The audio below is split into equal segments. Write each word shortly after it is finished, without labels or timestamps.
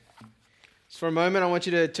for a moment, I want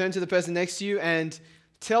you to turn to the person next to you and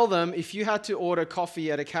tell them, if you had to order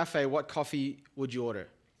coffee at a cafe, what coffee would you order?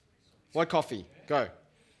 What coffee? Go.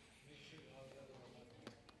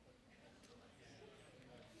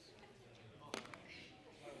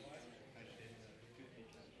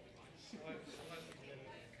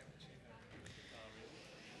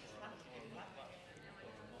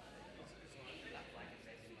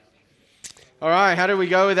 All right, how do we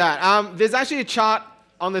go with that? There's actually a chart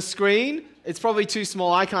on the screen. It's probably too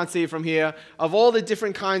small, I can't see it from here, of all the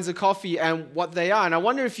different kinds of coffee and what they are. And I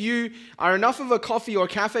wonder if you are enough of a coffee or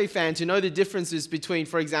cafe fan to know the differences between,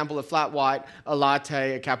 for example, a flat white, a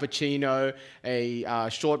latte, a cappuccino, a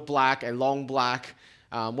short black, a long black.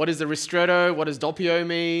 What is a ristretto? What does doppio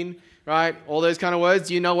mean? Right? All those kind of words.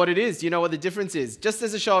 Do you know what it is? Do you know what the difference is? Just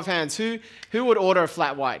as a show of hands, who would order a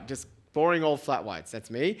flat white? Just boring old flat whites, that's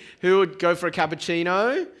me. Who would go for a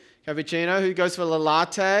cappuccino? Who goes for a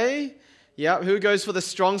latte? Yeah. Who goes for the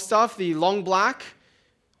strong stuff, the long black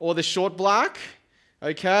or the short black?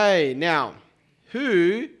 Okay, now,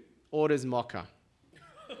 who orders mocha?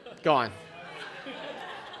 Go on.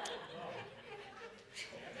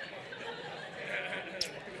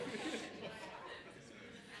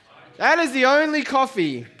 That is the only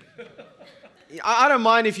coffee. I don't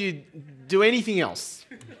mind if you do anything else,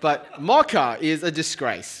 but mocha is a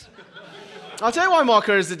disgrace. I'll tell you why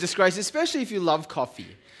mocha is a disgrace, especially if you love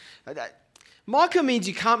coffee. Mocha means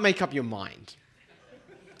you can't make up your mind.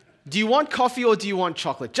 Do you want coffee or do you want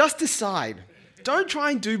chocolate? Just decide. Don't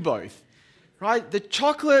try and do both, right? The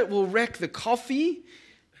chocolate will wreck the coffee,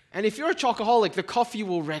 and if you're a chocoholic, the coffee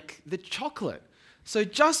will wreck the chocolate. So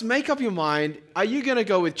just make up your mind. Are you going to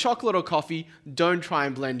go with chocolate or coffee? Don't try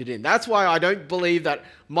and blend it in. That's why I don't believe that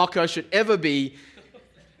mocha should ever be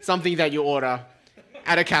something that you order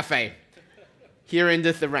at a cafe. Here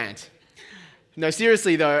endeth the rant. No,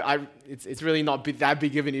 seriously though, it's really not that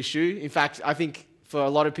big of an issue. In fact, I think for a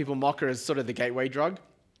lot of people, mocha is sort of the gateway drug.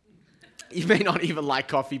 You may not even like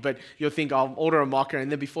coffee, but you'll think, I'll order a mocha, and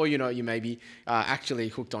then before you know it, you may be actually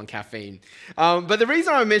hooked on caffeine. But the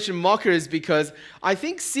reason I mention mocha is because I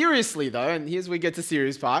think seriously though, and here's where we get to the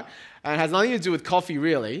serious part, and it has nothing to do with coffee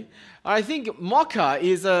really, I think mocha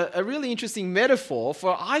is a really interesting metaphor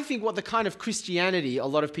for, I think, what the kind of Christianity a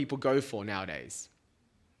lot of people go for nowadays.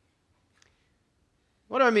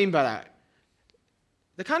 What do I mean by that?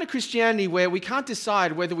 The kind of Christianity where we can't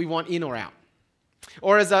decide whether we want in or out.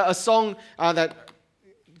 Or as a song that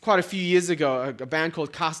quite a few years ago, a band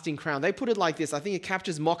called Casting Crown, they put it like this. I think it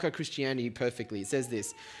captures mocha Christianity perfectly. It says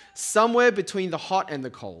this: somewhere between the hot and the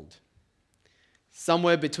cold,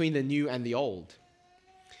 somewhere between the new and the old,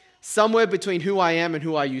 somewhere between who I am and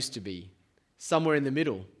who I used to be, somewhere in the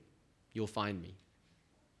middle, you'll find me.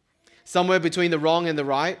 Somewhere between the wrong and the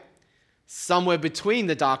right, somewhere between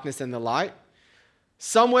the darkness and the light,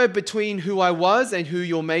 somewhere between who I was and who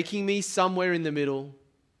you're making me, somewhere in the middle,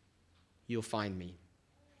 you'll find me.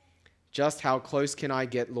 Just how close can I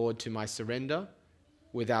get, Lord, to my surrender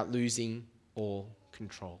without losing all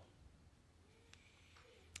control?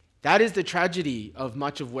 That is the tragedy of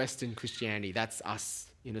much of Western Christianity. That's us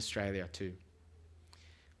in Australia too.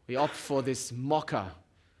 We opt for this mocha,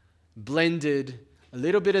 blended, a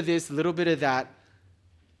little bit of this, a little bit of that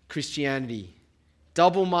Christianity.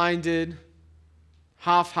 Double-minded,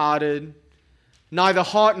 half-hearted, neither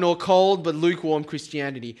hot nor cold, but lukewarm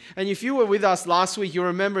Christianity. And if you were with us last week, you'll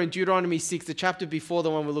remember in Deuteronomy 6, the chapter before the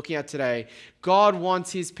one we're looking at today, God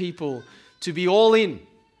wants his people to be all in.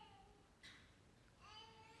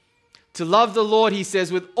 To love the Lord, he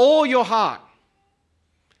says, with all your heart,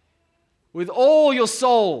 with all your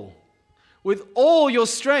soul, with all your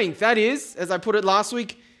strength. That is, as I put it last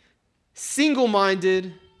week,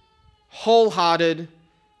 single-minded, wholehearted,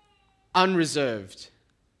 unreserved.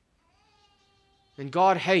 And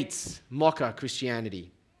God hates mocha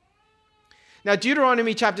Christianity. Now,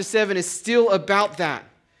 Deuteronomy chapter 7 is still about that.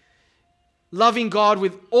 Loving God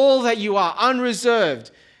with all that you are,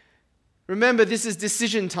 unreserved. Remember, this is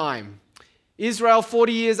decision time. Israel,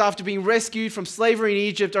 40 years after being rescued from slavery in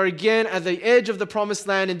Egypt, are again at the edge of the promised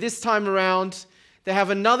land, and this time around, they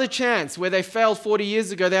have another chance. Where they failed 40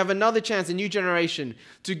 years ago, they have another chance, a new generation,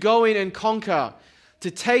 to go in and conquer,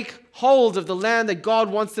 to take hold of the land that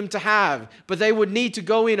God wants them to have. But they would need to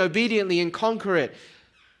go in obediently and conquer it.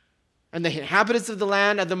 And the inhabitants of the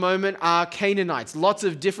land at the moment are Canaanites. Lots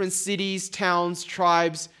of different cities, towns,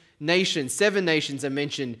 tribes, nations. 7 nations are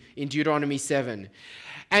mentioned in Deuteronomy 7.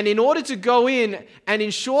 And in order to go in and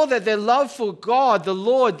ensure that their love for God, the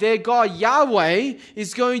Lord, their God, Yahweh,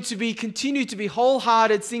 is going to continue to be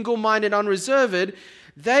wholehearted, single-minded, unreserved,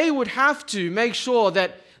 they would have to make sure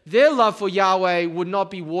that their love for Yahweh would not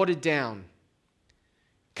be watered down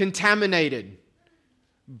contaminated,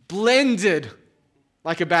 blended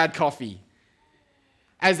like a bad coffee,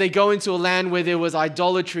 as they go into a land where there was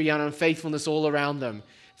idolatry and unfaithfulness all around them.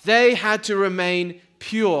 They had to remain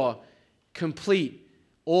pure, complete,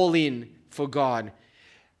 all in for God.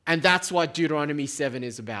 And that's what Deuteronomy 7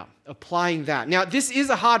 is about, applying that. Now, this is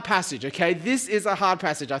a hard passage, okay? This is a hard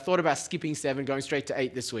passage. I thought about skipping 7, going straight to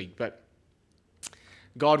 8 this week, but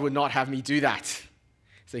God would not have me do that.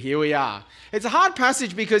 So here we are. It's a hard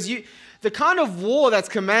passage because the kind of war that's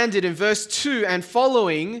commanded in verse 2 and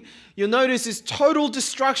following, you'll notice is total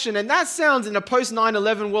destruction. And that sounds in a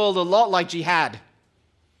post-9/11 world a lot like jihad,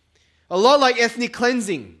 a lot like ethnic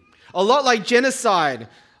cleansing, a lot like genocide,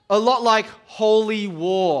 a lot like holy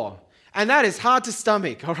war. And that is hard to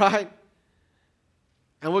stomach, all right?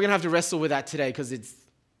 And we're going to have to wrestle with that today because it's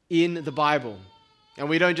in the Bible. And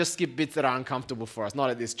we don't just skip bits that are uncomfortable for us, not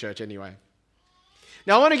at this church anyway.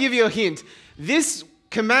 Now, I want to give you a hint. This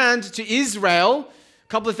command to Israel a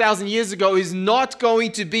couple of thousand years ago is not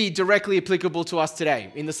going to be directly applicable to us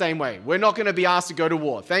today in the same way. We're not going to be asked to go to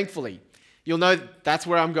war, thankfully. You'll know that's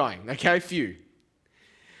where I'm going, okay? Phew.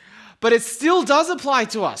 But it still does apply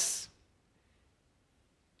to us.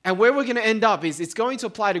 And where we're going to end up is it's going to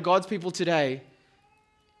apply to God's people today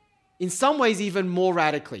in some ways even more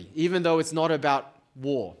radically, even though it's not about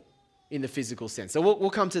war in the physical sense. So we'll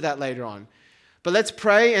come to that later on. But let's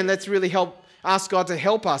pray and let's really ask God to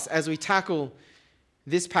help us as we tackle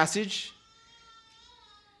this passage.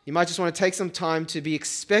 You might just want to take some time to be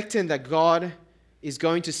expectant that God is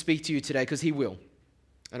going to speak to you today, because He will.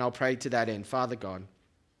 And I'll pray to that end. Father God,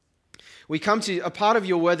 we come to a part of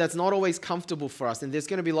your word that's not always comfortable for us, and there's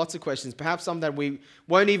going to be lots of questions, perhaps some that we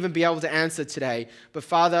won't even be able to answer today. But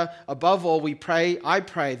Father, above all, I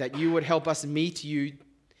pray that you would help us meet you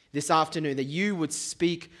this afternoon, that you would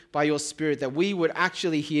speak by your Spirit, that we would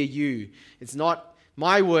actually hear you. It's not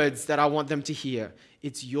my words that I want them to hear,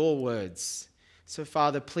 it's your words. So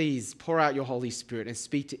Father, please pour out your Holy Spirit and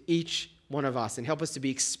speak to each one of us and help us to be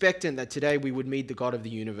expectant that today we would meet the God of the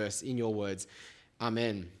universe in your words.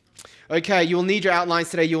 Amen. Okay, you'll need your outlines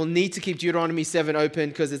today. You'll need to keep Deuteronomy 7 open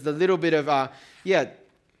because there's a little bit of,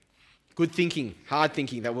 good thinking, hard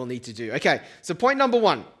thinking that we'll need to do. Okay, so point number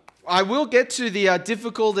 1. I will get to the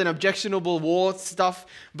difficult and objectionable war stuff,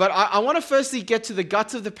 but I want to firstly get to the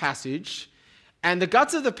guts of the passage. And the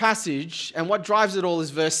guts of the passage and what drives it all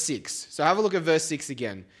is verse 6. So have a look at verse 6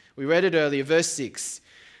 again. We read it earlier, verse 6.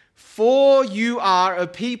 For you are a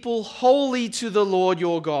people holy to the Lord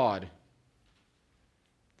your God.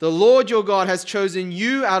 The Lord your God has chosen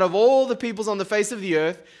you out of all the peoples on the face of the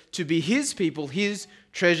earth to be His people, His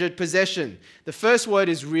treasured possession. The first word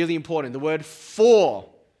is really important, the word for.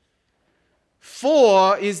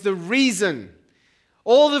 For is the reason.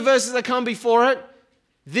 All the verses that come before it,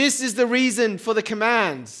 this is the reason for the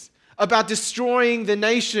commands about destroying the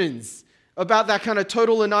nations, about that kind of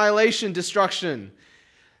total annihilation, destruction.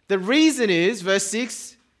 The reason is, verse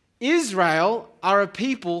 6, Israel are a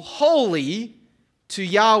people holy to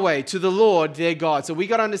Yahweh, to the Lord their God. So we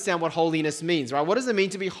got to understand what holiness means, right? What does it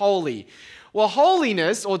mean to be holy? Well,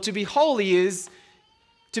 holiness, or to be holy, is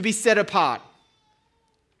to be set apart.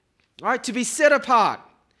 Right? To be set apart.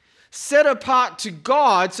 Set apart to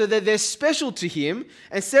God so that they're special to Him,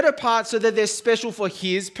 and set apart so that they're special for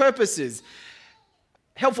His purposes.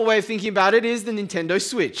 Helpful way of thinking about it is the Nintendo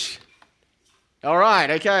Switch. All right,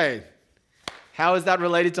 okay. How is that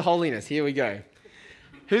related to holiness? Here we go.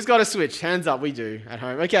 Who's got a Switch? Hands up, we do at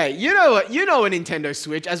home. Okay, you know a Nintendo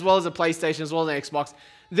Switch, as well as a PlayStation, as well as an Xbox.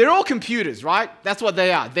 They're all computers, right? That's what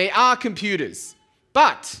they are. They are computers.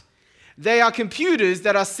 But they are computers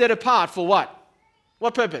that are set apart for what?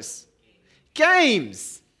 What purpose?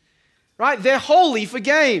 Games. Right? They're holy for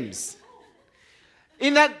games.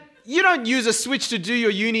 In that you don't use a Switch to do your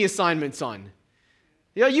uni assignments on.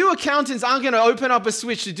 You accountants aren't going to open up a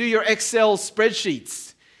Switch to do your Excel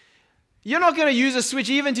spreadsheets. You're not going to use a Switch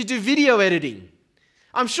even to do video editing.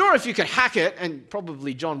 I'm sure if you could hack it, and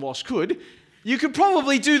probably John Walsh could, you could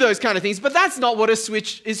probably do those kind of things, but that's not what a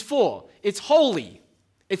Switch is for. It's holy.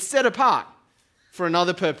 It's set apart for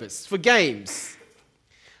another purpose, for games.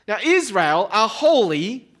 Now, Israel are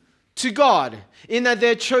holy to God in that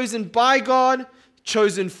they're chosen by God,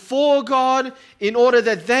 chosen for God, in order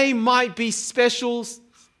that they might be special,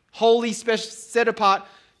 holy, special, set apart,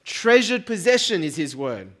 treasured possession is His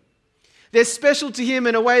word. They're special to Him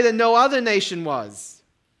in a way that no other nation was.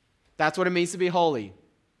 That's what it means to be holy.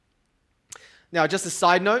 Now, just a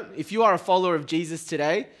side note, if you are a follower of Jesus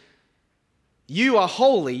today, you are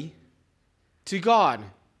holy to God.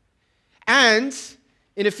 And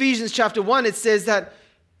in Ephesians chapter 1, it says that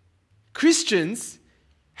Christians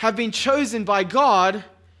have been chosen by God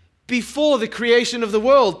before the creation of the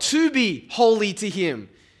world to be holy to him,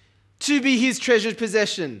 to be his treasured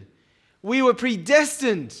possession. We were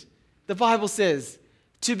predestined, the Bible says,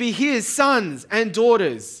 to be his sons and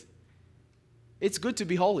daughters. It's good to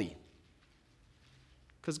be holy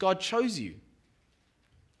because God chose you.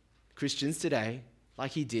 Christians today,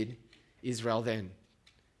 like he did Israel then.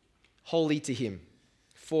 Holy to him,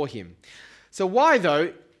 for him. So why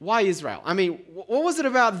though? Why Israel? I mean, what was it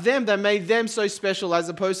about them that made them so special as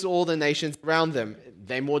opposed to all the nations around them?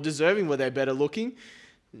 They're more deserving, were they better looking?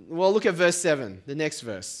 Well, look at verse 7, the next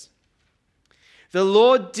verse. The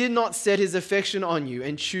Lord did not set his affection on you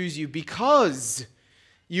and choose you because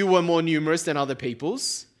you were more numerous than other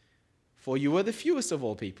peoples, for you were the fewest of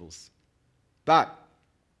all peoples. But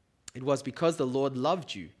it was because the Lord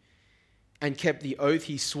loved you and kept the oath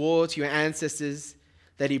he swore to your ancestors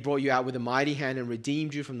that he brought you out with a mighty hand and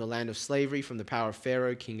redeemed you from the land of slavery, from the power of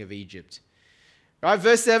Pharaoh, king of Egypt. Right,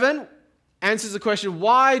 verse 7 answers the question,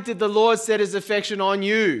 why did the Lord set his affection on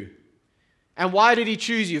you? And why did he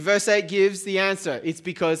choose you? Verse 8 gives the answer. It's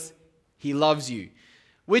because he loves you,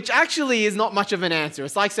 which actually is not much of an answer.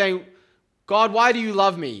 It's like saying, God, why do you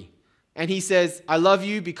love me? And he says, I love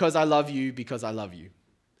you because I love you because I love you.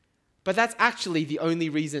 But that's actually the only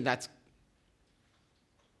reason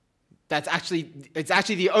it's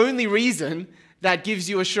actually the only reason that gives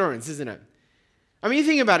you assurance, isn't it? I mean, you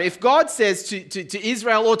think about it. If God says to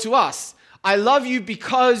Israel or to us, I love you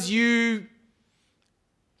because you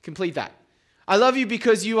complete that. I love you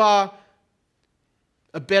because you are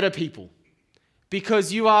a better people,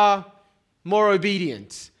 because you are more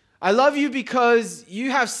obedient. I love you because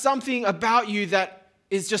you have something about you that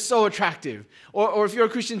is just so attractive. Or if you're a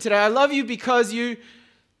Christian today, I love you because you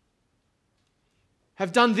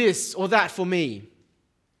have done this or that for me.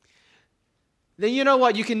 Then you know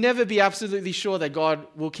what? You can never be absolutely sure that God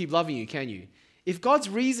will keep loving you, can you? If God's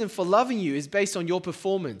reason for loving you is based on your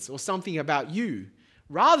performance or something about you,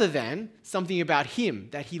 rather than something about him,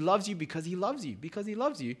 that he loves you because he loves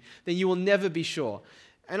you, then you will never be sure.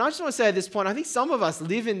 And I just want to say at this point, I think some of us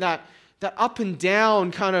live in that up and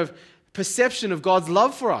down kind of perception of God's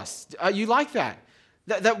love for us. Are you like that?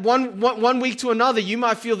 That one week to another, you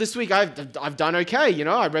might feel this week, I've done okay.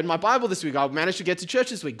 I read my Bible this week. I managed to get to church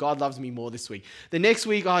this week. God loves me more this week. The next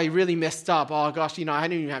week, I really messed up. Oh gosh, I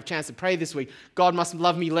didn't even have a chance to pray this week. God must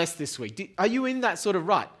love me less this week. Are you in that sort of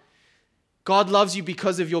rut? God loves you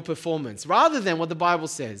because of your performance, rather than what the Bible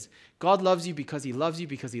says. God loves you because he loves you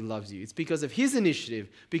because he loves you. It's because of his initiative,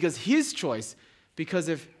 because his choice, because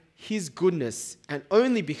of his goodness, and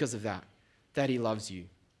only because of that he loves you.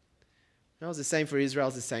 That was the same for Israel,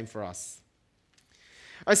 it's the same for us.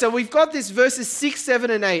 All right, so we've got this verses 6, 7,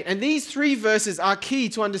 and 8, and these three verses are key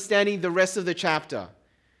to understanding the rest of the chapter.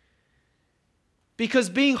 Because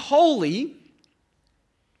being holy,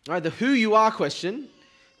 all right, the who you are question,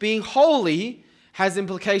 being holy has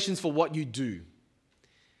implications for what you do.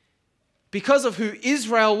 Because of who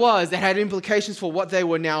Israel was, that had implications for what they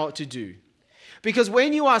were now to do. Because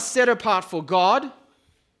when you are set apart for God,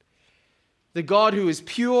 the God who is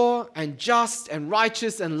pure and just and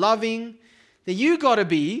righteous and loving, then you got to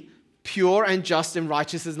be pure and just and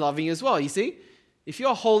righteous and loving as well. You see, if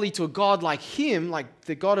you're holy to a God like him, like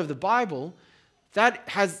the God of the Bible, that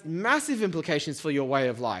has massive implications for your way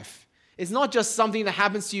of life. It's not just something that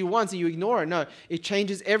happens to you once and you ignore it. No, it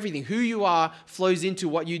changes everything. Who you are flows into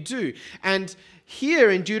what you do. And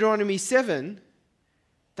here in Deuteronomy 7,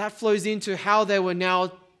 that flows into how they were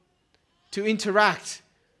now to interact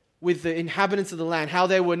with the inhabitants of the land, how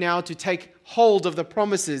they were now to take hold of the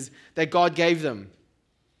promises that God gave them.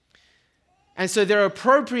 And so there are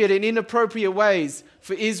appropriate and inappropriate ways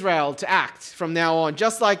for Israel to act from now on,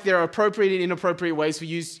 just like there are appropriate and inappropriate ways for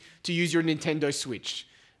you to use your Nintendo Switch.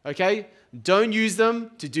 Okay? Don't use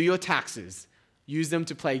them to do your taxes. Use them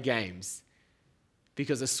to play games.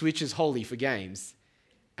 Because a Switch is holy for games.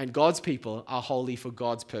 And God's people are holy for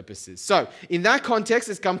God's purposes. So, in that context,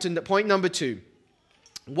 let's come to point number 2.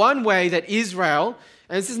 One way that Israel,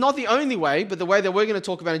 and this is not the only way, but the way that we're going to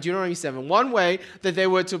talk about in Deuteronomy 7, one way that they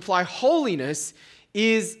were to apply holiness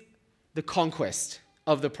is the conquest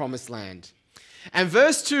of the promised land. And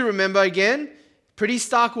verse 2, remember again, pretty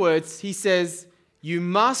stark words. He says, you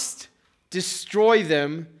must destroy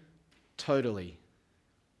them totally.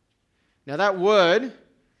 Now that word,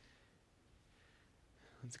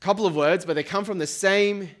 it's a couple of words, but they come from the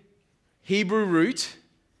same Hebrew root.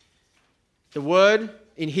 The word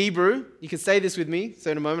in Hebrew, you can say this with me.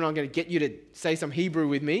 So in a moment I'm going to get you to say some Hebrew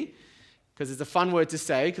with me, because it's a fun word to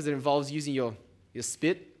say, because it involves using your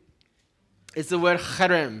spit. It's the word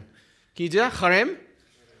cherem. Can you do that? Cherem?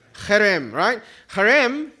 Cherem, right?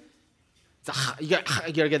 Cherem You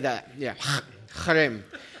gotta get that. Yeah. Cherem.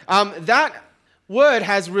 That word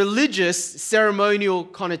has religious, ceremonial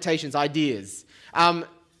connotations, ideas. To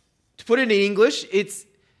put it in English, it's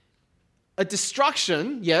a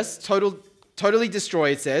destruction, yes, totally destroy,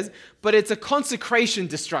 it says, but it's a consecration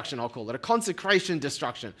destruction, I'll call it, a consecration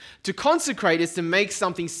destruction. To consecrate is to make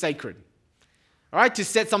something sacred. All right, to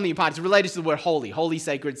set something apart. It's related to the word holy. Holy,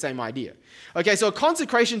 sacred, same idea. Okay, so a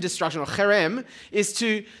consecration destruction, or cherem, is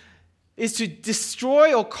to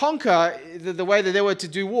destroy or conquer, the way that they were to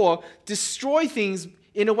do war, destroy things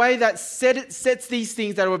in a way that sets these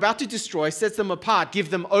things that are about to destroy, sets them apart, give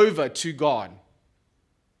them over to God.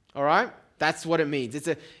 All right? That's what it means.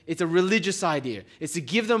 It's a religious idea. It's to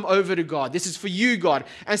give them over to God. This is for you, God.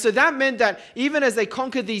 And so that meant that even as they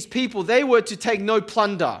conquered these people, they were to take no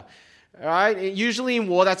plunder. All right? Usually in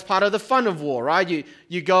war, that's part of the fun of war, right?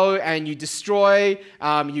 You go and you destroy,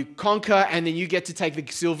 you conquer, and then you get to take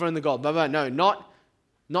the silver and the gold. But no, not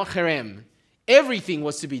cherem. Everything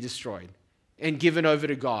was to be destroyed and given over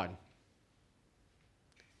to God.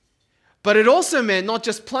 But it also meant not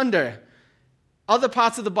just plunder. Other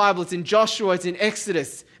parts of the Bible, it's in Joshua, it's in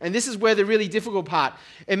Exodus, and this is where the really difficult part.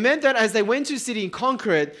 It meant that as they went to a city and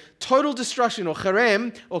conquered it, total destruction, or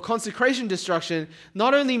cherem, or consecration destruction,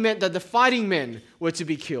 not only meant that the fighting men were to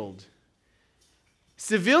be killed,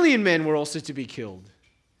 civilian men were also to be killed.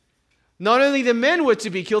 Not only the men were to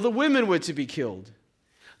be killed, the women were to be killed.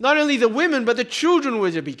 Not only the women, but the children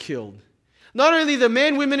were to be killed. Not only the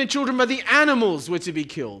men, women, and children, but the animals were to be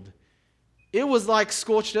killed. It was like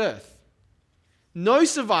scorched earth. No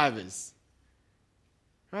survivors,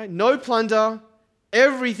 right? No plunder,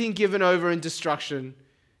 everything given over in destruction,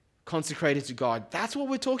 consecrated to God. That's what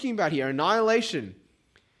we're talking about here, annihilation.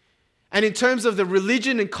 And in terms of the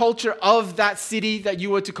religion and culture of that city that you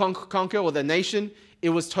were to conquer, or the nation, it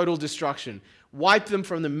was total destruction. Wipe them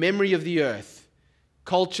from the memory of the earth.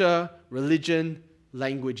 Culture, religion,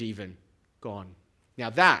 language even, gone. Now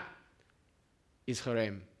that is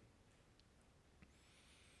cherem.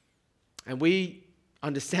 And we,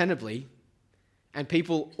 understandably, and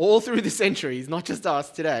people all through the centuries, not just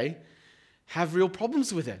us today, have real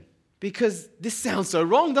problems with it. Because this sounds so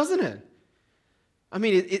wrong, doesn't it? I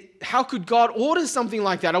mean, how could God order something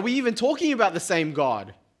like that? Are we even talking about the same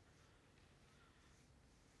God?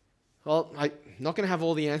 Well, I'm not going to have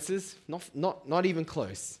all the answers. Not even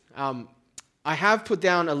close. I have put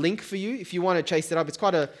down a link for you if you want to chase it up. It's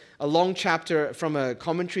quite a long chapter from a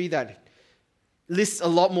commentary that lists a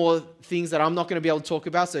lot more things that I'm not going to be able to talk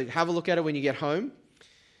about, so have a look at it when you get home.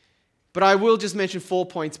 But I will just mention 4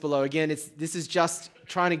 points below. Again, this is just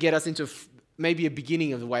trying to get us into maybe a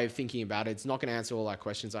beginning of the way of thinking about it. It's not going to answer all our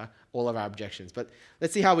questions, all of our objections. But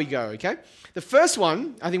let's see how we go, okay? The first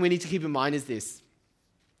one I think we need to keep in mind is this.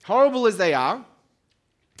 Horrible as they are,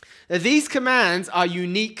 that these commands are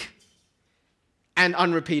unique and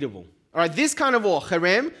unrepeatable. All right, this kind of war,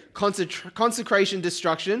 cherem, consecration,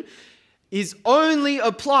 destruction, is only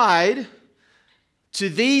applied to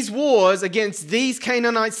these wars against these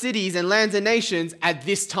Canaanite cities and lands and nations at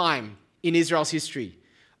this time in Israel's history.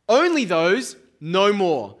 Only those, no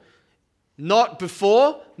more. Not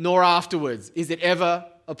before nor afterwards is it ever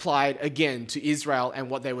applied again to Israel and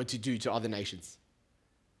what they were to do to other nations.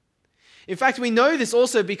 In fact, we know this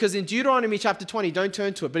also because in Deuteronomy chapter 20, don't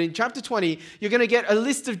turn to it, but in chapter 20, you're going to get a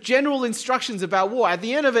list of general instructions about war. At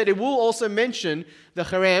the end of it, it will also mention the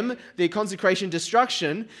cherem, the consecration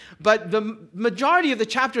destruction, but the majority of the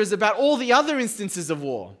chapter is about all the other instances of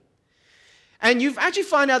war. And you've actually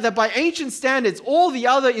found out that by ancient standards, all the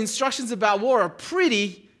other instructions about war are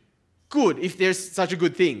pretty good, if there's such a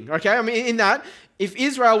good thing. Okay? I mean, in that, if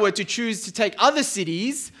Israel were to choose to take other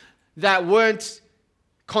cities that weren't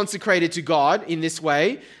consecrated to God in this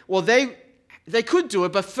way, well, they could do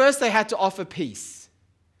it, but first they had to offer peace.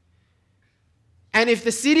 And if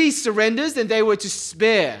the city surrenders, then they were to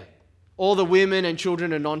spare all the women and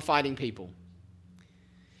children and non-fighting people.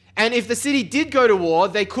 And if the city did go to war,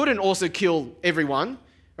 they couldn't also kill everyone,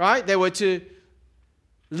 right? They were to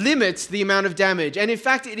limit the amount of damage. And in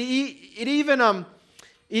fact, it even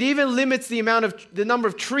limits the number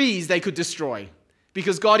of trees they could destroy,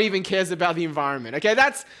 because God even cares about the environment. Okay,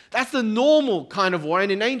 that's the normal kind of war.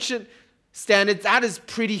 And in ancient standards, that is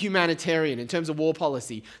pretty humanitarian in terms of war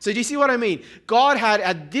policy. So do you see what I mean? God had,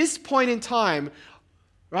 at this point in time,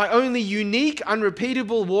 right, only unique,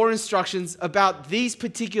 unrepeatable war instructions about these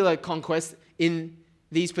particular conquests in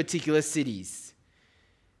these particular cities.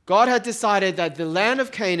 God had decided that the land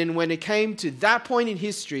of Canaan, when it came to that point in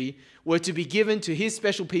history, were to be given to his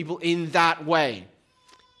special people in that way.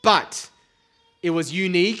 But It was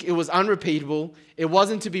unique. It was unrepeatable. It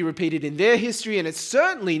wasn't to be repeated in their history, and it's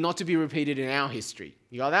certainly not to be repeated in our history.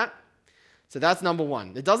 You got that? So that's number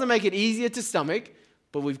one. It doesn't make it easier to stomach,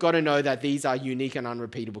 but we've got to know that these are unique and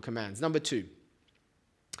unrepeatable commands. Number two,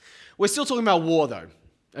 we're still talking about war, though.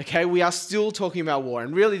 Okay, we are still talking about war,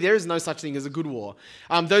 and really there is no such thing as a good war.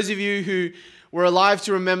 Those of you who were alive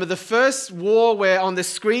to remember the first war where on the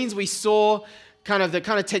screens we saw the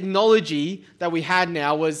kind of technology that we had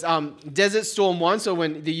now was Desert Storm 1, so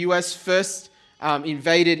when the US first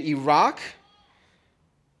invaded Iraq.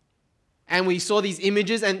 And we saw these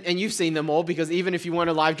images, and you've seen them all, because even if you weren't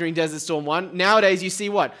alive during Desert Storm 1, nowadays you see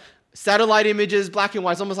what? Satellite images, black and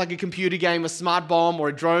white. It's almost like a computer game, a smart bomb or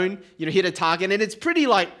a drone, hit a target. And it's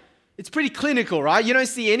pretty clinical, right? You don't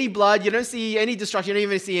see any blood, you don't see any destruction, you don't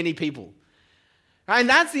even see any people. Right? And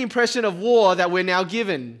that's the impression of war that we're now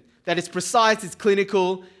given, that it's precise, it's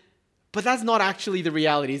clinical, but that's not actually the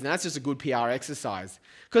reality, and that's just a good PR exercise.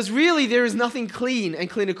 Because really there is nothing clean and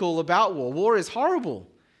clinical about war. War is horrible.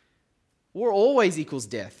 War always equals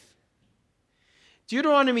death.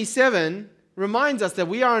 Deuteronomy 7 reminds us that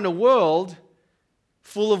we are in a world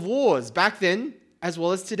full of wars, back then as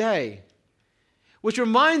well as today. Which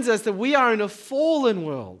reminds us that we are in a fallen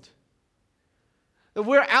world. That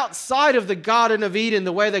we're outside of the Garden of Eden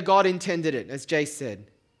the way that God intended it, as Jay said.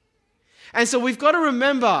 And so we've got to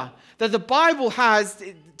remember that the Bible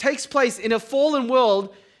takes place in a fallen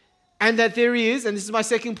world, and that there is, and this is my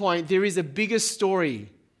second point, there is a bigger story.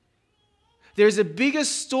 There is a bigger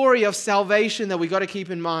story of salvation that we've got to keep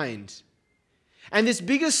in mind. And this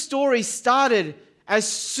bigger story started as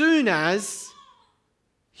soon as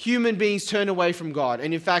human beings turned away from God.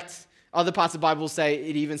 And in fact, other parts of the Bible say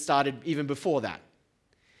it even started even before that.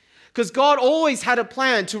 Because God always had a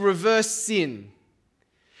plan to reverse sin.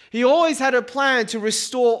 He always had a plan to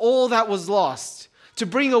restore all that was lost, to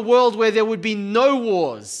bring a world where there would be no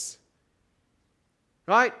wars.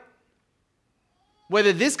 Right?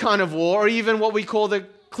 Whether this kind of war or even what we call the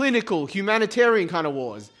clinical, humanitarian kind of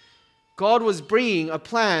wars. God was bringing a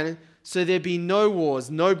plan so there'd be no wars,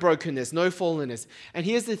 no brokenness, no fallenness. And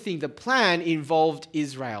here's the thing, the plan involved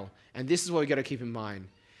Israel. And this is what we've got to keep in mind.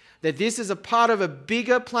 That this is a part of a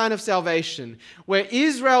bigger plan of salvation where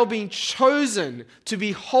Israel being chosen to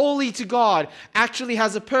be holy to God actually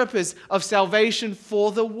has a purpose of salvation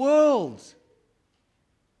for the world.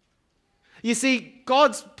 You see,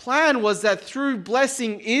 God's plan was that through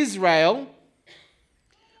blessing Israel,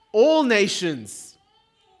 all nations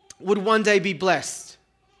would one day be blessed.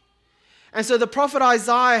 And so the prophet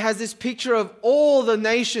Isaiah has this picture of all the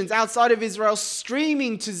nations outside of Israel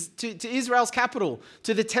streaming to Israel's capital,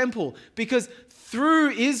 to the temple, because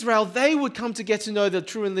through Israel they would come to get to know the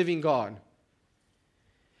true and living God.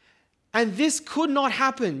 And this could not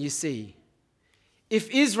happen, you see, if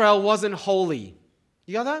Israel wasn't holy.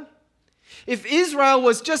 You got that? If Israel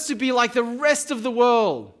was just to be like the rest of the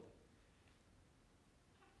world,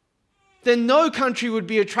 then no country would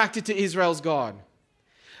be attracted to Israel's God.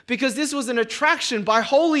 Because this was an attraction by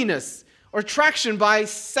holiness, or attraction by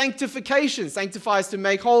sanctification. Sanctifies to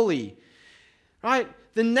make holy. Right?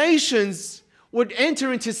 The nations would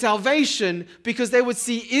enter into salvation because they would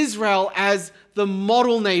see Israel as the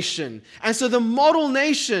model nation. And so the model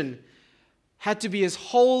nation had to be as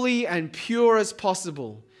holy and pure as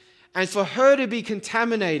possible. And for her to be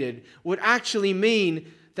contaminated would actually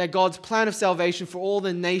mean that God's plan of salvation for all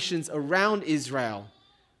the nations around Israel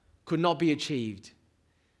could not be achieved.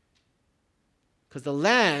 Because the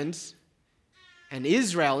land and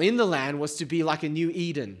Israel in the land was to be like a new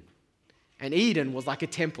Eden. And Eden was like a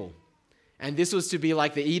temple. And this was to be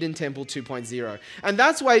like the Eden Temple 2.0. And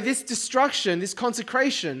that's why this destruction, this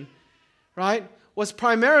consecration, right, was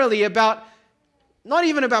primarily about, not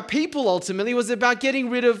even about people ultimately, it was about getting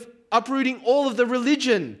rid of, uprooting all of the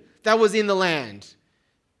religion that was in the land.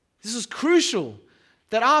 This was crucial,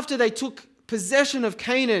 that after they took possession of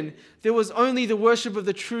Canaan, there was only the worship of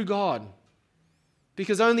the true God.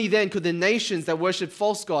 Because only then could the nations that worshipped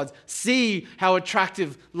false gods see how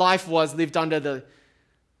attractive life was lived under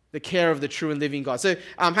the care of the true and living God. So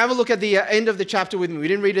have a look at the end of the chapter with me. We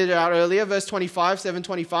didn't read it out earlier, verse 25,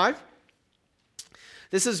 7:25.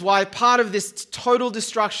 This is why part of this total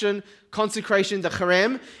destruction, consecration, the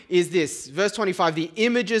cherem, is this. Verse 25, the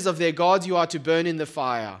images of their gods you are to burn in the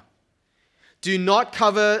fire. Do not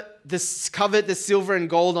covet the silver and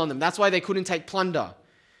gold on them. That's why they couldn't take plunder.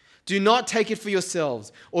 Do not take it for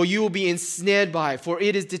yourselves, or you will be ensnared by it, for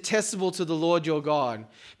it is detestable to the Lord your God.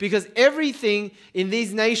 Because everything in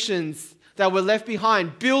these nations that were left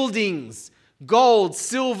behind, buildings, gold,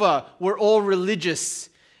 silver, were all religious.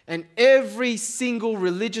 And every single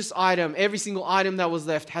religious item, every single item that was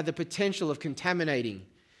left had the potential of contaminating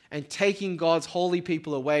and taking God's holy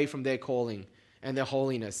people away from their calling and their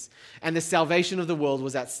holiness. And the salvation of the world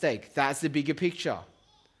was at stake. That's the bigger picture.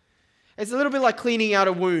 It's a little bit like cleaning out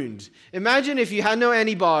a wound. Imagine if you had no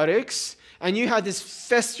antibiotics and you had this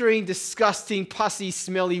festering, disgusting, pussy,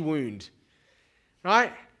 smelly wound.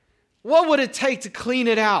 Right? What would it take to clean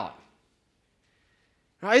it out?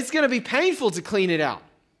 Right? It's going to be painful to clean it out,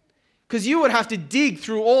 because you would have to dig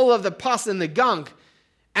through all of the pus and the gunk,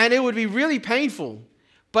 and it would be really painful.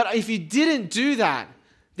 But if you didn't do that,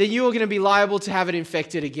 then you were going to be liable to have it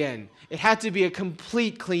infected again. It had to be a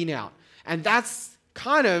complete clean out. And that's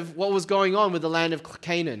kind of what was going on with the land of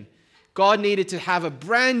Canaan. God needed to have a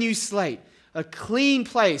brand new slate, a clean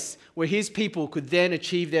place where his people could then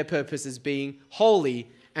achieve their purpose as being holy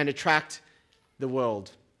and attract the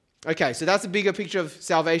world. Okay, so that's a bigger picture of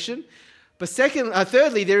salvation. But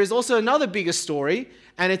thirdly, there is also another bigger story,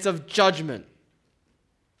 and it's of judgment.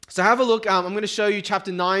 So have a look. I'm going to show you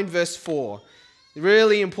chapter 9, verse 4.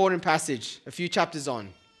 Really important passage, a few chapters on.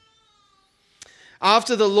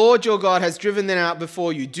 After the Lord your God has driven them out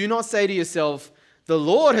before you, do not say to yourself, the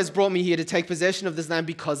Lord has brought me here to take possession of this land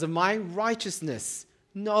because of my righteousness.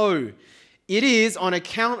 No, it is on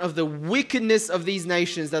account of the wickedness of these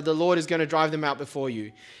nations that the Lord is going to drive them out before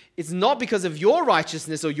you. It's not because of your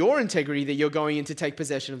righteousness or your integrity that you're going in to take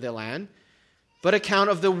possession of their land, but account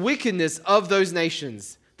of the wickedness of those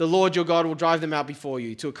nations. The Lord your God will drive them out before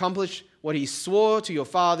you to accomplish what he swore to your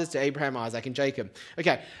fathers, to Abraham, Isaac, and Jacob.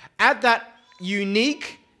 Okay, at that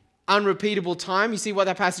unique, unrepeatable time, you see what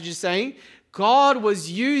that passage is saying? God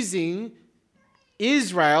was using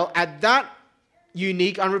Israel at that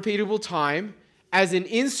unique, unrepeatable time as an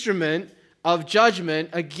instrument of judgment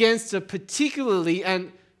against a particularly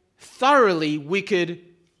and thoroughly wicked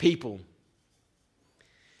people.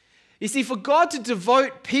 You see, for God to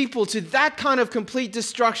devote people to that kind of complete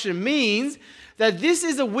destruction means that this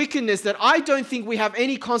is a wickedness that I don't think we have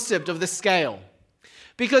any concept of the scale.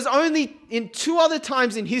 Because only in 2 other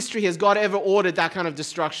times in history has God ever ordered that kind of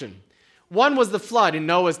destruction. One was the flood in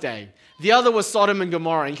Noah's day. The other was Sodom and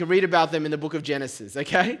Gomorrah. You can read about them in the book of Genesis,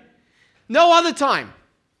 okay? No other time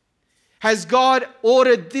has God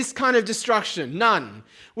ordered this kind of destruction. None.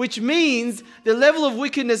 Which means the level of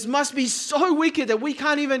wickedness must be so wicked that we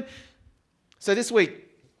can't even... So this week,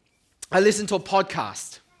 I listened to a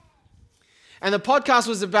podcast. And the podcast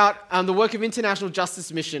was about the work of International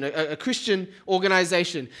Justice Mission, a Christian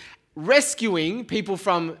organization, rescuing people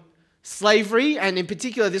from slavery. And in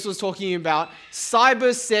particular, this was talking about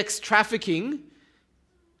cyber sex trafficking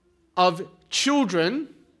of children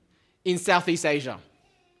in Southeast Asia.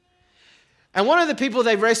 And one of the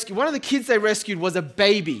kids they rescued was a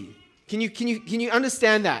baby. Can you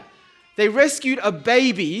understand that? They rescued a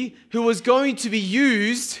baby who was going to be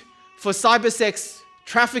used for cyber sex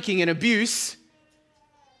trafficking and abuse.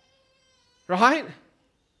 Right?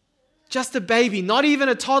 Just a baby, not even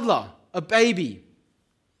a toddler, a baby.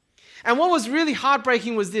 And what was really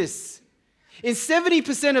heartbreaking was this. In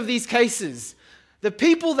 70% of these cases, the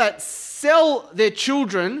people that sell their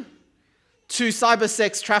children to cyber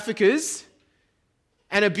sex traffickers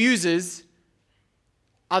and abusers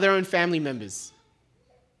are their own family members.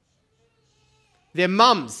 Their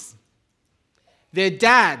mums, their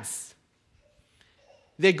dads,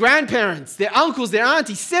 their grandparents, their uncles, their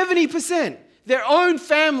aunties, 70%, their own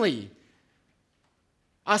family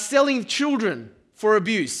are selling children for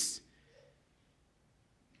abuse.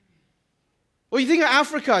 Or you think of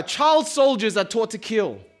Africa, child soldiers are taught to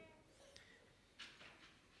kill.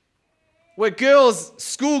 Where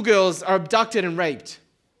schoolgirls are abducted and raped.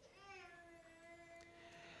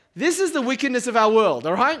 This is the wickedness of our world,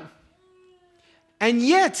 all right? And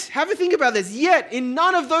yet, have a think about this, yet in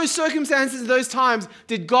none of those circumstances, those times,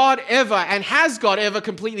 did God ever, and has God ever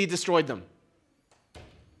completely destroyed them.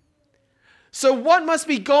 So what must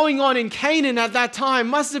be going on in Canaan at that time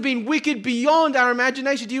must have been wicked beyond our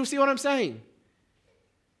imagination. Do you see what I'm saying?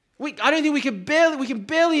 I don't think we can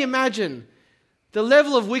barely imagine the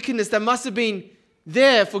level of wickedness that must have been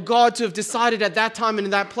there for God to have decided at that time and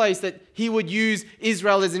in that place that he would use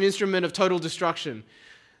Israel as an instrument of total destruction.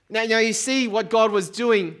 Now you see what God was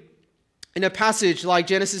doing in a passage like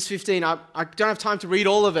Genesis 15. I don't have time to read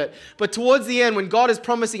all of it. But towards the end, when God is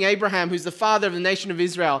promising Abraham, who's the father of the nation of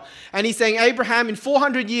Israel, and he's saying, Abraham, in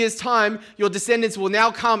 400 years' time, your descendants will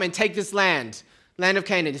now come and take this land of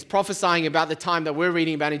Canaan. He's prophesying about the time that we're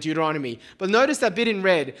reading about in Deuteronomy. But notice that bit in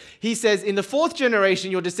red. He says, in the 4th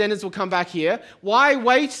generation, your descendants will come back here. Why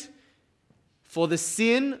wait? For the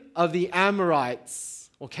sin of the Amorites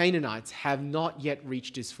or Canaanites have not yet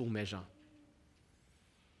reached its full measure.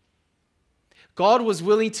 God was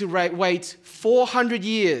willing to wait 400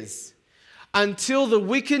 years until the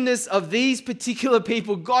wickedness of these particular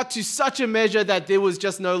people got to such a measure that there was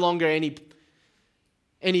just no longer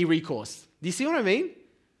any recourse. Do you see what I mean?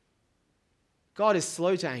 God is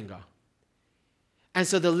slow to anger. And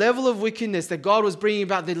so the level of wickedness that God was bringing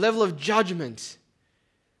about, the level of judgment,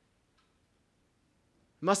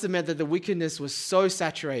 must have meant that the wickedness was so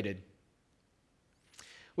saturated.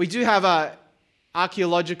 We do have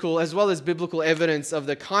archaeological as well as biblical evidence of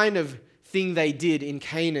the kind of thing they did in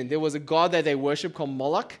Canaan. There was a god that they worshipped called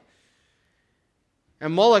Moloch.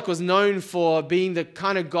 And Moloch was known for being the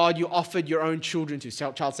kind of god you offered your own children to,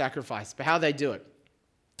 child sacrifice. But how they do it?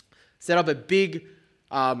 Set up a big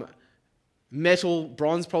metal,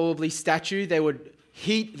 bronze probably, statue. They would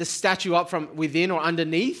heat the statue up from within or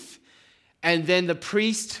underneath. And then the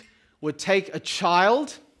priest would take a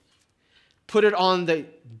child, put it on the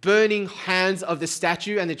burning hands of the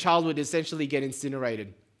statue, and the child would essentially get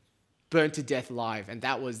incinerated, burnt to death live. And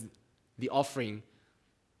that was the offering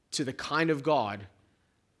to the kind of God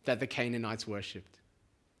that the Canaanites worshipped.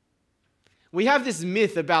 We have this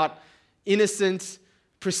myth about innocent,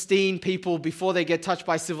 pristine people before they get touched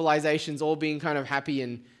by civilizations all being kind of happy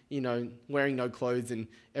and, wearing no clothes, and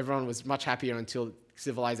everyone was much happier until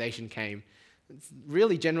civilization came. It's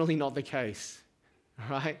really generally not the case,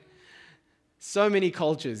 right? So many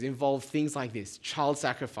cultures involve things like this, child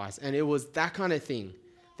sacrifice, and it was that kind of thing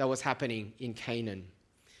that was happening in Canaan.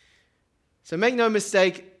 So make no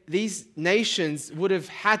mistake, these nations would have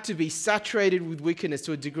had to be saturated with wickedness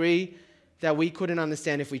to a degree that we couldn't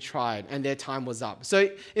understand if we tried, and their time was up. So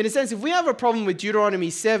in a sense, if we have a problem with Deuteronomy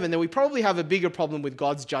 7, then we probably have a bigger problem with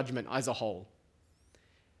God's judgment as a whole.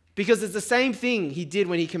 Because it's the same thing he did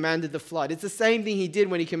when he commanded the flood. It's the same thing he did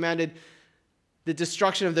when he commanded the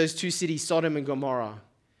destruction of those two cities, Sodom and Gomorrah.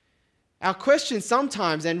 Our question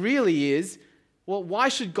sometimes, and really is, well, why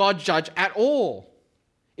should God judge at all?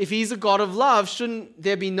 If he's a God of love, shouldn't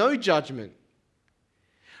there be no judgment?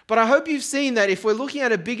 But I hope you've seen that if we're looking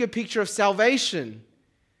at a bigger picture of salvation,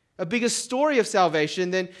 a bigger story of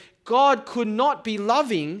salvation, then God could not be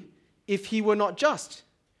loving if he were not just.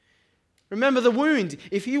 Remember the wound.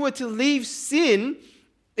 If he were to leave sin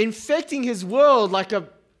infecting his world like a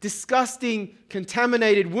disgusting,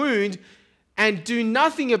 contaminated wound and do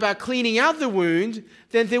nothing about cleaning out the wound,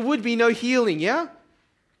 then there would be no healing, yeah?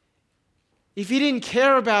 If he didn't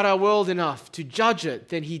care about our world enough to judge it,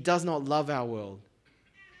 then he does not love our world.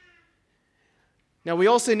 Now, we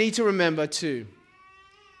also need to remember, too,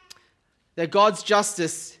 that God's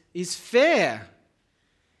justice is fair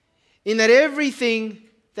in that everything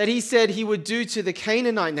that he said he would do to the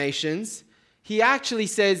Canaanite nations, he actually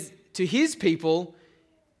says to his people,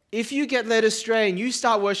 if you get led astray and you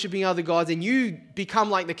start worshiping other gods and you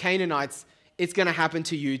become like the Canaanites, it's going to happen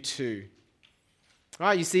to you too. All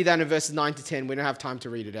right, you see that in verses 9 to 10. We don't have time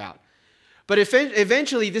to read it out. But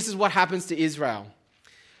eventually, this is what happens to Israel.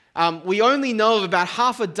 We only know of about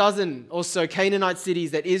half a dozen or so Canaanite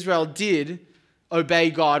cities that Israel did obey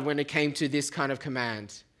God when it came to this kind of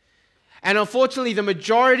command. And unfortunately, the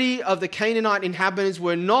majority of the Canaanite inhabitants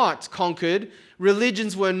were not conquered,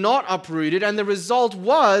 religions were not uprooted, and the result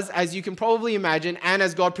was, as you can probably imagine, and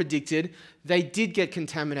as God predicted, they did get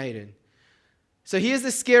contaminated. So here's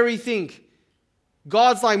the scary thing.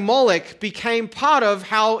 Gods like Moloch became part of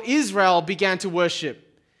how Israel began to worship.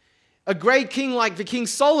 A great king like the King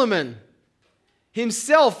Solomon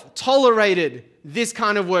himself tolerated this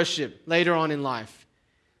kind of worship later on in life.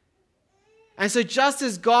 And so just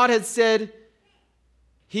as God had said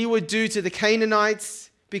he would do to the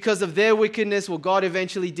Canaanites because of their wickedness, well, God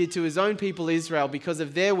eventually did to his own people Israel because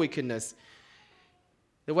of their wickedness.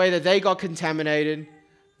 The way that they got contaminated,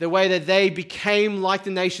 the way that they became like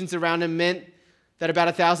the nations around them meant that about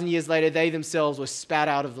 1,000 years later, they themselves were spat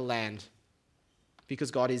out of the land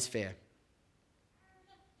because God is fair.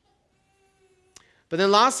 But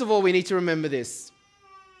then last of all, we need to remember this.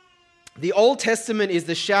 The Old Testament is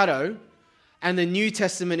the shadow and the New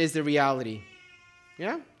Testament is the reality.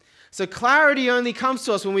 Yeah? So clarity only comes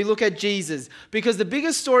to us when we look at Jesus, because the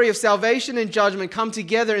biggest story of salvation and judgment come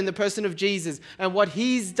together in the person of Jesus and what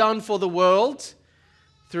he's done for the world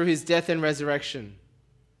through his death and resurrection.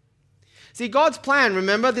 See, God's plan,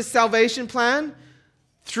 remember this salvation plan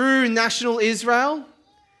through national Israel?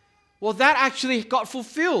 Well, that actually got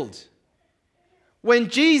fulfilled when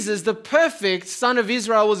Jesus, the perfect Son of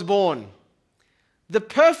Israel, was born. The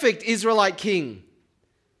perfect Israelite king,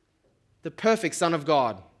 the perfect Son of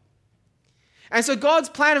God. And so God's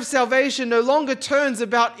plan of salvation no longer turns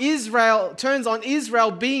on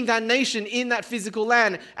Israel being that nation in that physical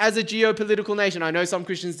land as a geopolitical nation. I know some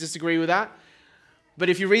Christians disagree with that. But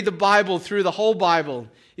if you read the Bible through the whole Bible,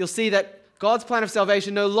 you'll see that God's plan of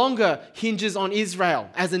salvation no longer hinges on Israel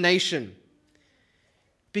as a nation,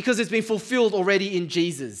 because it's been fulfilled already in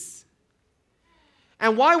Jesus.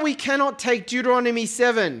 And why we cannot take Deuteronomy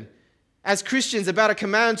 7 as Christians about a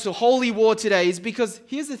command to holy war today is because,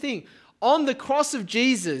 here's the thing, on the cross of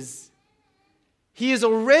Jesus, He has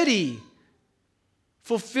already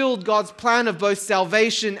fulfilled God's plan of both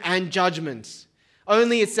salvation and judgment.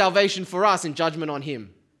 Only it's salvation for us and judgment on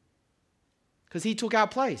Him, because He took our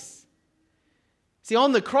place. See,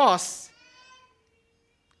 on the cross,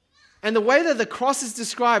 and the way that the cross is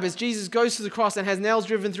described as Jesus goes to the cross and has nails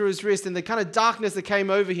driven through His wrist and the kind of darkness that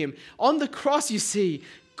came over Him, on the cross you see,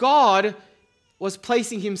 God was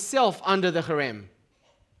placing Himself under the harem.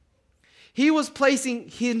 He was placing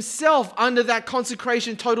Himself under that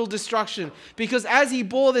consecration, total destruction, because as He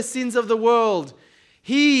bore the sins of the world,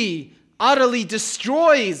 He utterly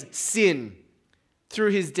destroys sin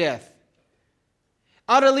through His death,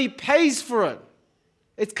 utterly pays for it.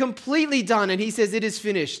 It's completely done, and He says it is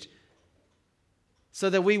finished, so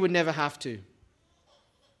that we would never have to.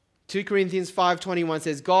 2 Corinthians 5:21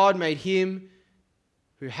 says, God made Him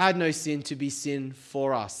who had no sin to be sin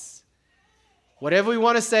for us. Whatever we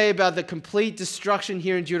want to say about the complete destruction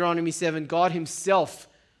here in Deuteronomy 7, God Himself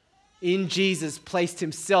in Jesus placed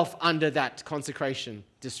Himself under that consecration,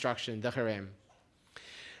 destruction, the harem.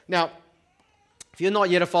 Now, if you're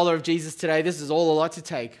not yet a follower of Jesus today, this is all a lot to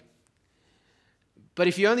take. But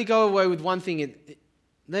if you only go away with one thing,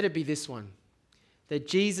 let it be this one: that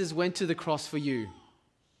Jesus went to the cross for you,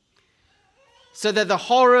 so that the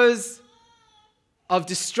horrors of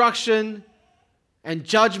destruction and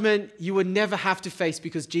judgment you would never have to face,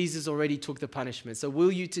 because Jesus already took the punishment. So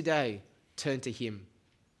will you today turn to Him?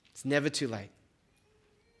 It's never too late.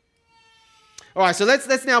 All right, so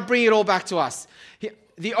let's now bring it all back to us.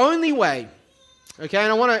 The only way, okay,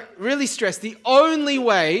 and I want to really stress, the only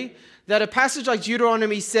way that a passage like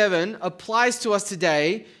Deuteronomy 7 applies to us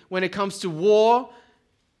today when it comes to war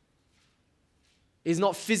is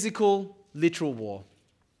not physical, literal war.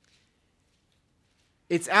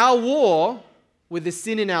 It's our war with the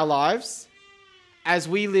sin in our lives as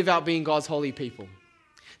we live out being God's holy people.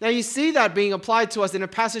 Now you see that being applied to us in a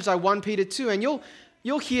passage like 1 Peter 2, and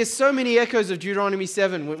you'll hear so many echoes of Deuteronomy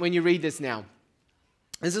 7 when you read this now.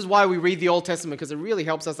 This is why we read the Old Testament, because it really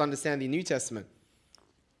helps us understand the New Testament.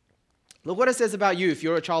 Look what it says about you if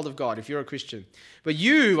you're a child of God, if you're a Christian. But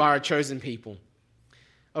you are a chosen people,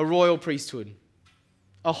 a royal priesthood,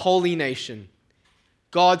 a holy nation,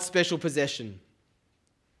 God's special possession,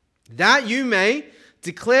 that you may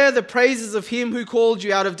declare the praises of Him who called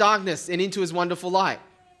you out of darkness and into His wonderful light.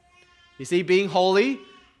 You see, being holy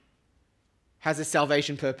has a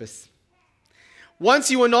salvation purpose.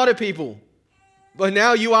 Once you were not a people, but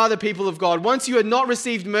now you are the people of God. Once you had not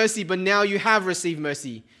received mercy, but now you have received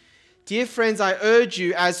mercy. Dear friends, I urge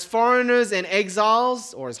you as foreigners and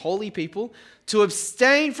exiles, or as holy people, to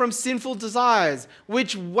abstain from sinful desires,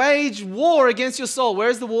 which wage war against your soul. Where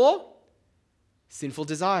is the war? Sinful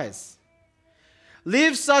desires.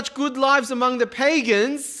 Live such good lives among the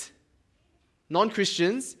pagans,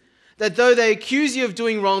 non-Christians, that though they accuse you of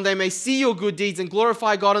doing wrong, they may see your good deeds and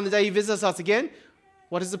glorify God on the day He visits us again.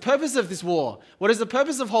 What is the purpose of this war? What is the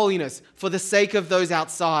purpose of holiness? For the sake of those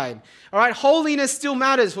outside. All right, holiness still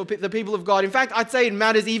matters for the people of God. In fact, I'd say it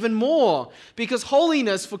matters even more, because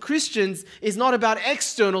holiness for Christians is not about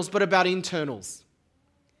externals, but about internals.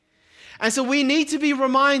 And so we need to be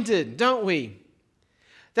reminded, don't we,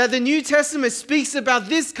 that the New Testament speaks about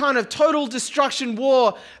this kind of total destruction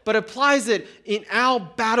war, but applies it in our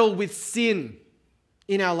battle with sin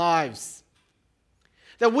in our lives.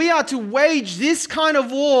 That we are to wage this kind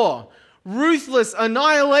of war, ruthless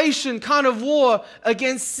annihilation kind of war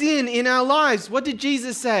against sin in our lives. What did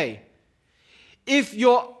Jesus say? If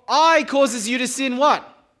your eye causes you to sin, what?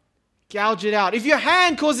 Gouge it out. If your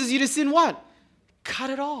hand causes you to sin, what? Cut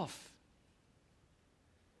it off.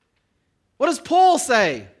 What does Paul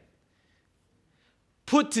say?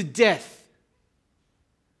 Put to death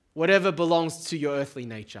whatever belongs to your earthly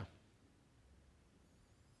nature.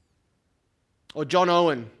 Or John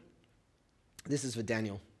Owen, this is for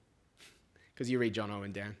Daniel, because you read John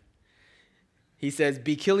Owen, Dan. He says,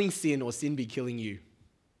 be killing sin or sin be killing you.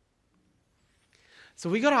 So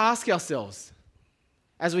we got to ask ourselves,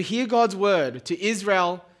 as we hear God's word to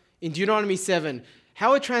Israel in Deuteronomy 7,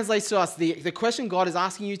 how it translates to us. The question God is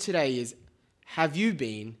asking you today is,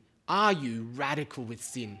 are you radical with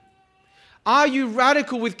sin? Are you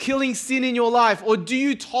radical with killing sin in your life, or do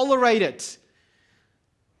you tolerate it?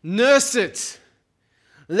 Nurse it.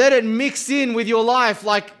 Let it mix in with your life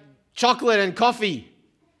like chocolate and coffee.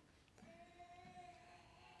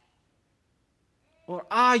 Or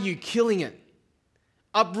are you killing it,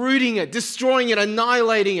 uprooting it, destroying it,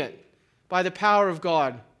 annihilating it by the power of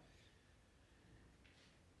God?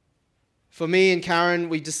 For me and Karen,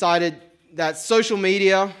 we decided that social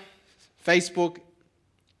media, Facebook,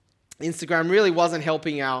 Instagram really wasn't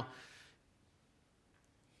helping our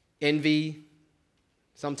envy,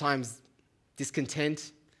 sometimes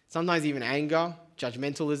discontent, sometimes even anger,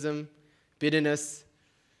 judgmentalism, bitterness,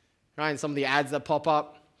 right? And some of the ads that pop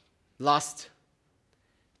up, lust,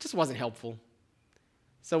 just wasn't helpful.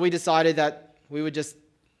 So we decided that we would just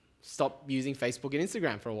stop using Facebook and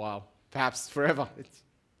Instagram for a while, perhaps forever.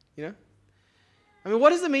 I mean, what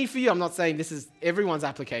does it mean for you? I'm not saying this is everyone's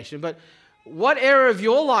application, but what area of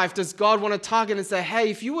your life does God want to target and say, hey,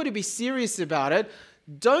 if you were to be serious about it,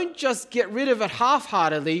 don't just get rid of it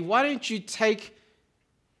half-heartedly. Why don't you take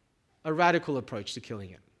a radical approach to killing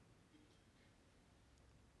it?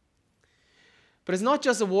 But it's not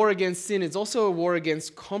just a war against sin, it's also a war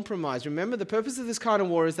against compromise. Remember, the purpose of this kind of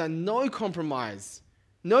war is that no compromise,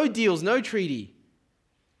 no deals, no treaty,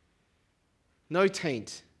 no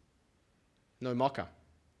taint, no mocker.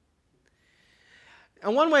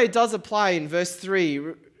 And one way it does apply in verse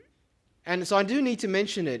 3, and so I do need to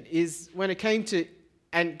mention it, is when it came to,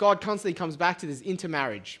 and God constantly comes back to this,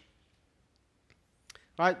 intermarriage.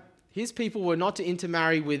 Right? His people were not to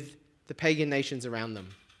intermarry with the pagan nations around them.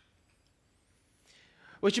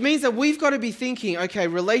 Which means that we've got to be thinking, okay,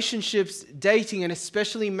 relationships, dating, and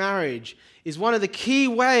especially marriage is one of the key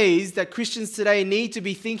ways that Christians today need to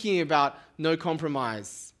be thinking about no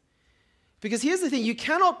compromise. Because here's the thing, you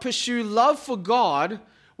cannot pursue love for God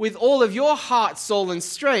with all of your heart, soul, and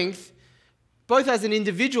strength, both as an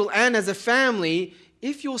individual and as a family,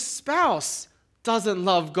 if your spouse doesn't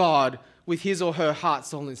love God with his or her heart,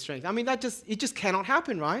 soul, and strength. I mean, it just cannot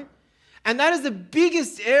happen, right? And that is the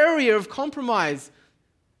biggest area of compromise,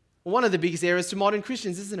 one of the biggest areas to modern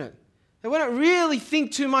Christians, isn't it? That we don't really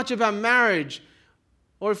think too much about marriage,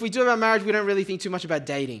 or if we do about marriage, we don't really think too much about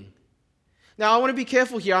dating. Now, I want to be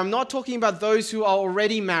careful here. I'm not talking about those who are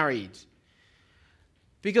already married.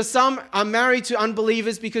 Because some are married to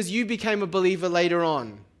unbelievers because you became a believer later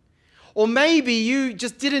on. Or maybe you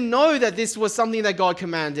just didn't know that this was something that God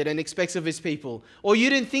commanded and expects of his people. Or you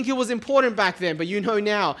didn't think it was important back then, but you know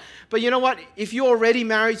now. But you know what? If you're already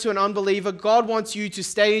married to an unbeliever, God wants you to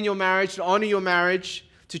stay in your marriage, to honor your marriage,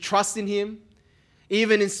 to trust in him.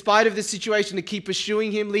 Even in spite of the situation, to keep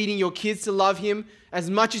pursuing him, leading your kids to love him as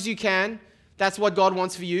much as you can. That's what God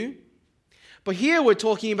wants for you. But here we're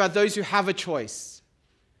talking about those who have a choice.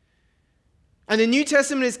 And the New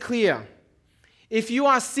Testament is clear. If you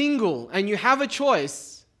are single and you have a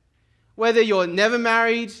choice, whether you're never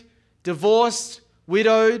married, divorced,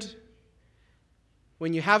 widowed,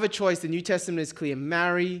 when you have a choice, the New Testament is clear.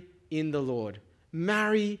 Marry in the Lord.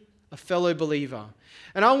 Marry a fellow believer.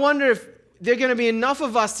 And I wonder if there are going to be enough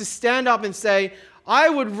of us to stand up and say, I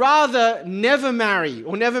would rather never marry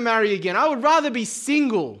or never marry again. I would rather be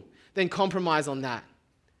single than compromise on that.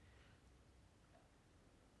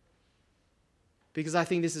 Because I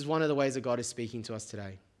think this is one of the ways that God is speaking to us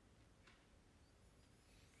today.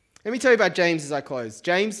 Let me tell you about James as I close.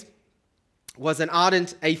 James was an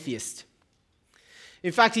ardent atheist.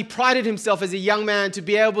 In fact, he prided himself as a young man to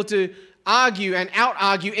be able to argue and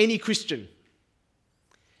out-argue any Christian.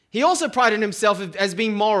 He also prided himself as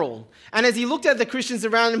being moral. And as he looked at the Christians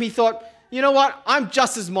around him, he thought, you know what? I'm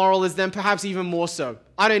just as moral as them, perhaps even more so.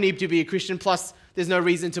 I don't need to be a Christian. Plus, there's no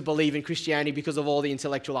reason to believe in Christianity because of all the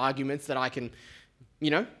intellectual arguments that I can,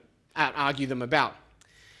 out-argue them about.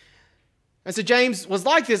 And so James was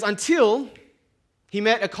like this until he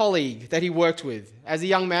met a colleague that he worked with. As a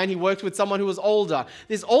young man, he worked with someone who was older.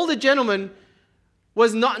 This older gentleman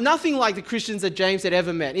was nothing like the Christians that James had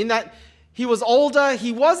ever met, in that he was older,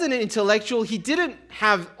 he wasn't an intellectual, he didn't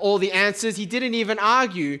have all the answers, he didn't even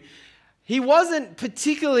argue. He wasn't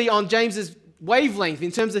particularly on James's wavelength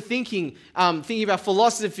in terms of thinking about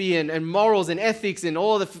philosophy and morals and ethics and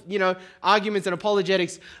all the arguments and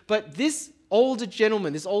apologetics. But this older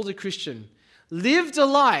gentleman, this older Christian, lived a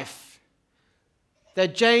life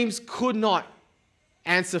that James could not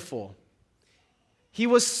answer for. He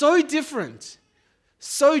was so different,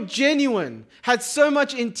 so genuine, had so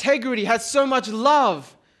much integrity, had so much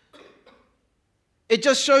love. It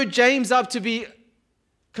just showed James up to be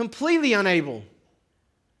completely unable,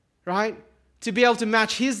 right? To be able to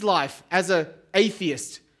match his life as an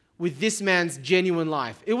atheist with this man's genuine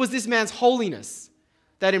life. It was this man's holiness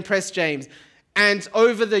that impressed James. And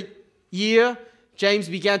over the year, James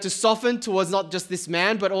began to soften towards not just this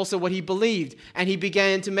man, but also what he believed. And he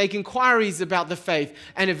began to make inquiries about the faith.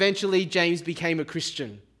 And eventually, James became a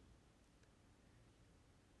Christian.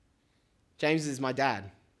 James is my dad.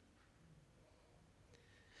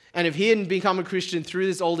 And if he hadn't become a Christian through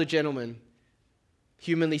this older gentleman,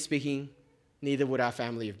 humanly speaking, neither would our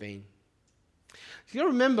family have been. You got to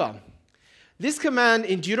remember, this command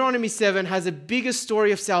in Deuteronomy 7 has a bigger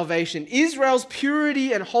story of salvation. Israel's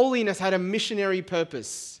purity and holiness had a missionary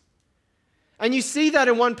purpose. And you see that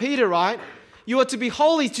in 1 Peter, right? You are to be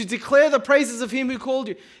holy, to declare the praises of him who called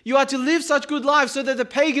you. You are to live such good lives so that the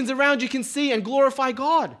pagans around you can see and glorify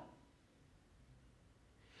God.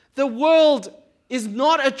 The world is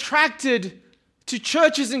not attracted to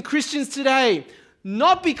churches and Christians today,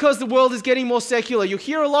 not because the world is getting more secular. You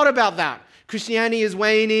hear a lot about that. Christianity is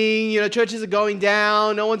waning, churches are going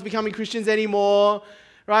down, no one's becoming Christians anymore,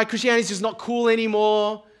 right? Christianity is just not cool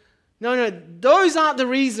anymore. No, those aren't the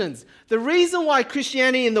reasons. The reason why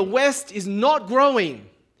Christianity in the West is not growing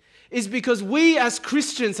is because we as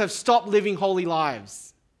Christians have stopped living holy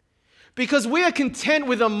lives. Because we are content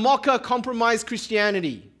with a mocker, compromised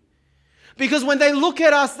Christianity. Because when they look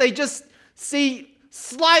at us, they just see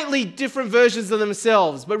slightly different versions of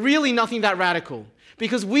themselves, but really nothing that radical.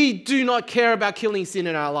 Because we do not care about killing sin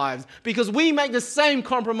in our lives. Because we make the same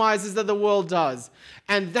compromises that the world does.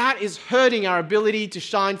 And that is hurting our ability to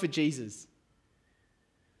shine for Jesus.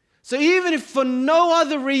 So even if for no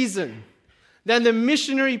other reason than the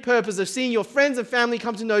missionary purpose of seeing your friends and family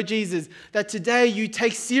come to know Jesus, that today you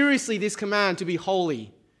take seriously this command to be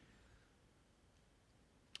holy,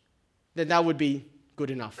 then that would be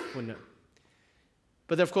good enough, wouldn't it?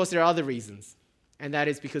 But of course there are other reasons. And that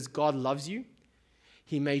is because God loves you.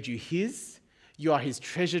 He made you his. You are his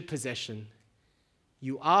treasured possession.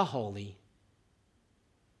 You are holy.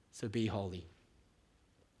 So be holy.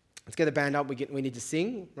 Let's get the band up. We need to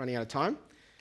sing. Running out of time.